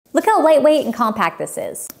how lightweight and compact this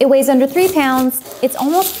is. It weighs under 3 pounds, it's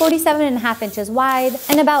almost 47.5 inches wide,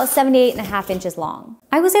 and about 78.5 inches long.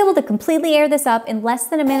 I was able to completely air this up in less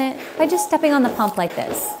than a minute by just stepping on the pump like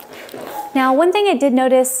this. Now, one thing I did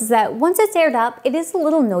notice is that once it's aired up, it is a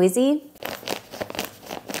little noisy.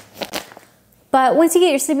 But once you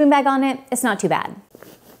get your sleeping bag on it, it's not too bad.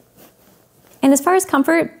 And as far as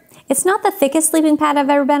comfort, it's not the thickest sleeping pad I've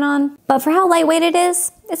ever been on, but for how lightweight it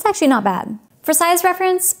is, it's actually not bad. For size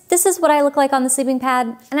reference, this is what I look like on the sleeping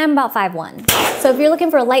pad, and I'm about 5'1". So if you're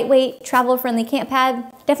looking for a lightweight, travel-friendly camp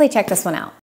pad, definitely check this one out.